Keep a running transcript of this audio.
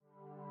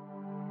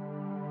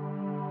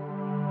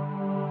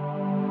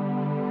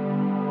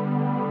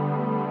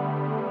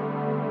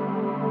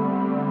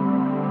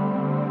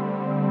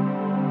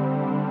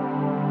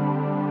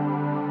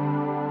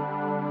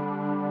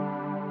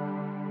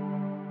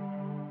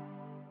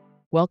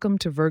Welcome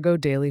to Virgo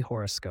Daily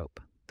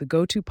Horoscope, the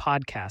go-to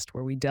podcast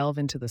where we delve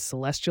into the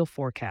celestial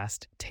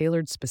forecast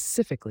tailored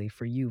specifically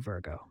for you,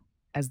 Virgo.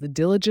 As the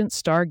diligent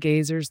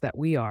stargazers that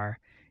we are,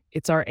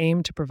 it's our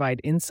aim to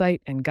provide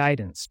insight and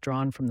guidance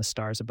drawn from the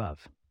stars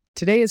above.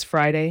 Today is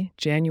Friday,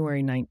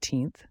 January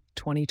 19th,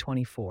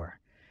 2024,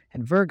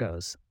 and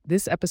Virgos,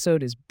 this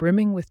episode is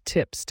brimming with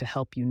tips to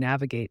help you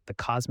navigate the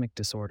cosmic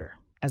disorder.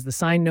 As the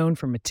sign known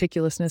for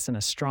meticulousness and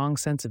a strong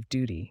sense of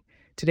duty,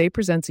 today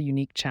presents a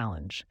unique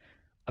challenge.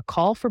 A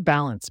call for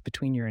balance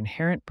between your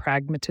inherent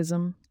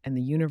pragmatism and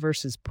the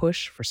universe's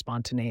push for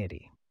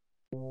spontaneity.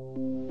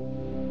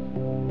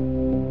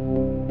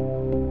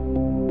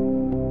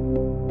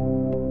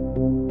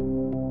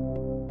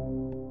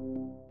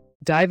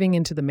 Diving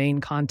into the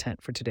main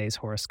content for today's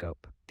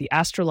horoscope, the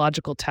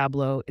astrological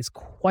tableau is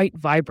quite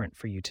vibrant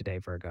for you today,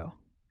 Virgo.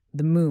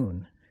 The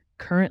moon,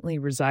 currently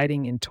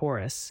residing in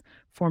Taurus,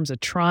 forms a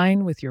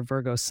trine with your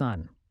Virgo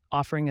sun,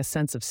 offering a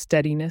sense of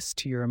steadiness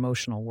to your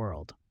emotional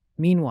world.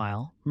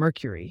 Meanwhile,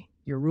 Mercury,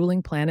 your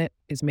ruling planet,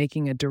 is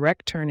making a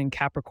direct turn in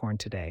Capricorn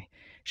today,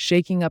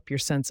 shaking up your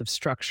sense of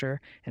structure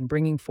and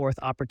bringing forth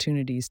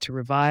opportunities to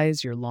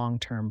revise your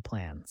long-term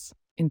plans.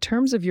 In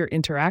terms of your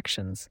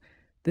interactions,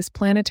 this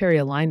planetary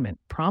alignment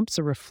prompts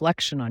a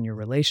reflection on your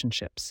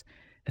relationships,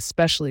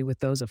 especially with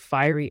those of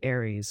fiery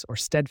Aries or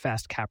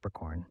steadfast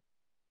Capricorn.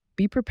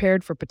 Be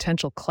prepared for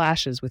potential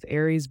clashes with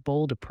Aries'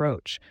 bold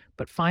approach,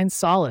 but find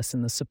solace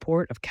in the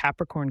support of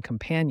Capricorn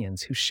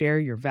companions who share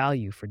your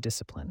value for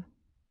discipline.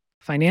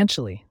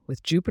 Financially,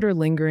 with Jupiter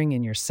lingering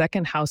in your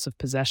second house of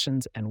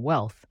possessions and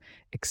wealth,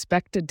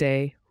 expect a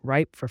day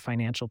ripe for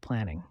financial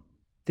planning.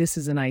 This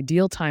is an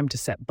ideal time to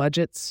set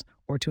budgets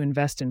or to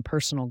invest in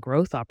personal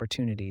growth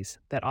opportunities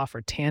that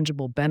offer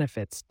tangible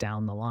benefits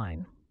down the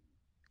line.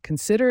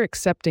 Consider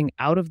accepting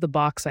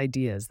out-of-the-box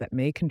ideas that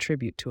may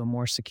contribute to a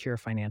more secure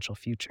financial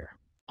future.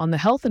 On the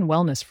health and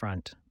wellness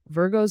front,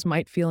 Virgos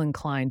might feel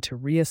inclined to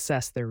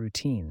reassess their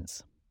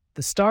routines.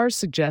 The stars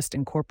suggest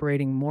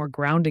incorporating more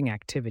grounding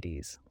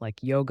activities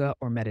like yoga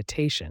or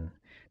meditation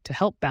to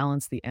help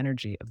balance the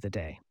energy of the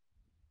day.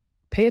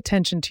 Pay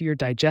attention to your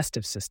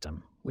digestive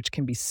system, which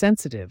can be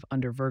sensitive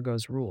under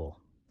Virgo's rule.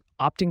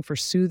 Opting for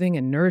soothing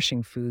and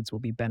nourishing foods will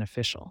be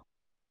beneficial.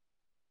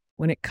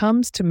 When it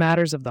comes to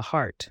matters of the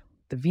heart,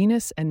 the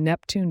Venus and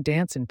Neptune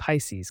dance in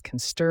Pisces can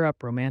stir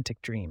up romantic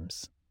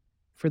dreams.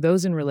 For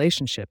those in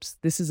relationships,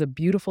 this is a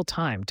beautiful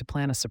time to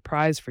plan a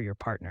surprise for your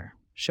partner,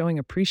 showing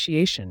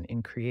appreciation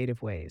in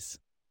creative ways.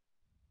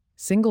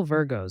 Single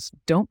Virgos,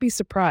 don't be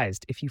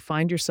surprised if you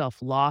find yourself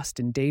lost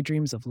in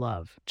daydreams of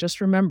love. Just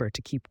remember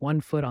to keep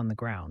one foot on the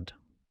ground.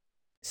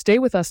 Stay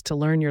with us to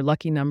learn your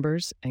lucky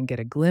numbers and get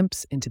a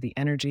glimpse into the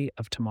energy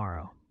of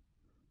tomorrow.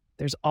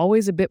 There's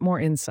always a bit more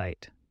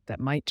insight that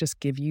might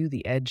just give you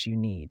the edge you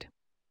need.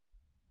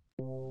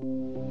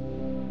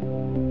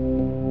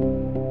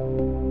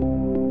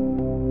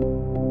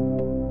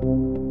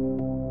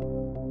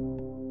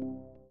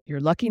 Your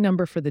lucky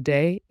number for the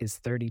day is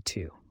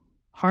 32.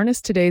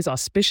 Harness today's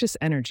auspicious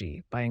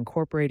energy by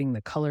incorporating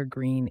the color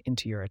green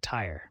into your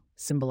attire,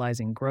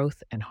 symbolizing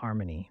growth and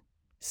harmony.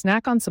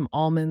 Snack on some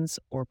almonds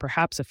or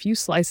perhaps a few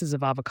slices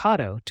of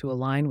avocado to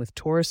align with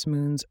Taurus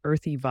moon's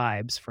earthy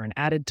vibes for an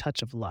added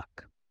touch of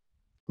luck.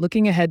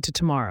 Looking ahead to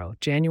tomorrow,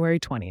 January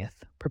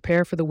 20th,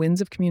 prepare for the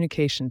winds of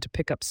communication to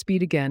pick up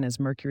speed again as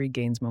Mercury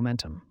gains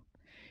momentum.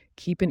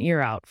 Keep an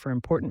ear out for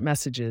important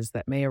messages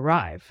that may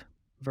arrive,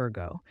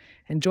 Virgo,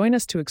 and join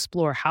us to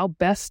explore how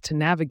best to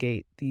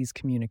navigate these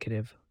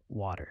communicative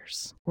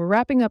waters. We're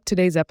wrapping up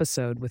today's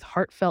episode with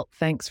heartfelt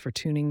thanks for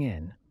tuning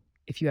in.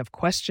 If you have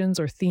questions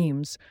or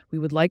themes we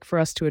would like for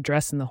us to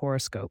address in the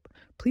horoscope,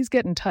 please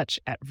get in touch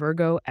at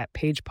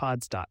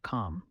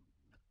virgo@pagepods.com.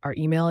 Our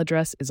email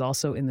address is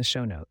also in the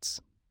show notes.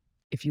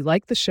 If you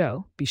like the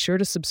show, be sure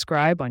to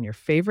subscribe on your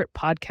favorite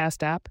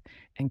podcast app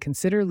and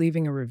consider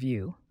leaving a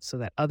review so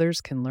that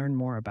others can learn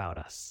more about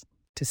us.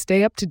 To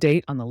stay up to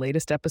date on the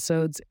latest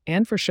episodes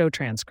and for show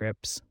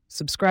transcripts,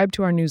 subscribe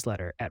to our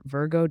newsletter at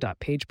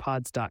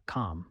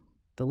virgo.pagepods.com.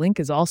 The link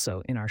is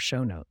also in our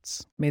show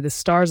notes. May the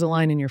stars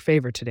align in your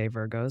favor today,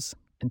 Virgos.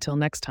 Until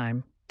next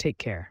time, take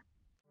care.